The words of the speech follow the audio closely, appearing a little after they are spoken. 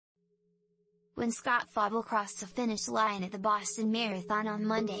when Scott Fauble crossed the finish line at the Boston Marathon on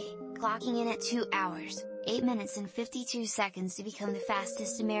Monday, clocking in at 2 hours, 8 minutes and 52 seconds to become the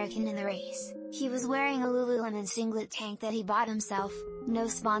fastest American in the race. He was wearing a Lululemon singlet tank that he bought himself, no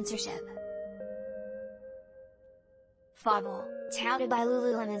sponsorship. Fauble, touted by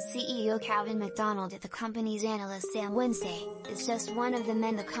Lululemon CEO Calvin McDonald at the company's analyst day on Wednesday, is just one of the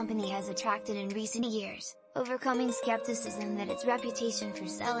men the company has attracted in recent years, overcoming skepticism that its reputation for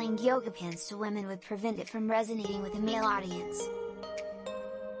selling yoga pants to women would prevent it from resonating with a male audience.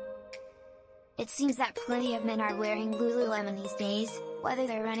 It seems that plenty of men are wearing Lululemon these days, whether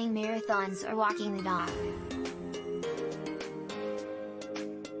they're running marathons or walking the dog.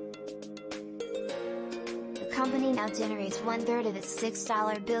 The company now generates 1/3 of its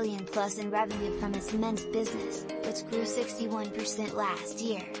 $6 billion plus in revenue from its men's business, which grew 61% last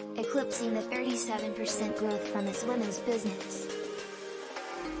year, eclipsing the 37% growth from its women's business.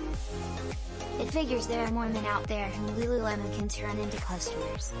 It figures there are more men out there whom Lululemon can turn into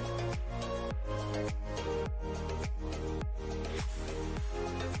customers.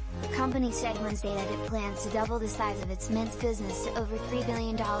 The company said Wednesday that it plans to double the size of its men's business to over $3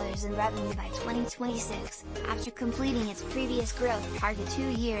 billion in revenue by 2026, after completing its previous growth target 2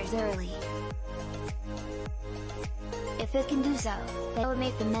 years early. If it can do so, that would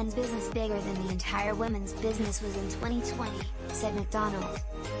make the men's business bigger than the entire women's business was in 2020, said McDonald.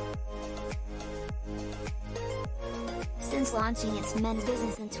 Since launching its men's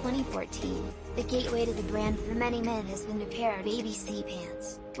business in 2014, the gateway to the brand for many men has been a pair of ABC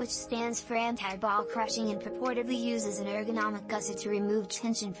pants, which stands for anti-ball crushing and purportedly uses an ergonomic gusset to remove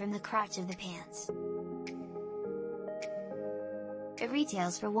tension from the crotch of the pants. It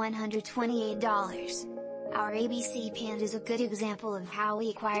retails for $128. Our ABC pant is a good example of how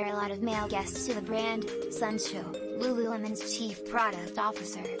we acquire a lot of male guests to the brand, Sun Cho, Lululemon's chief product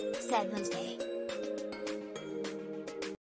officer, said Wednesday.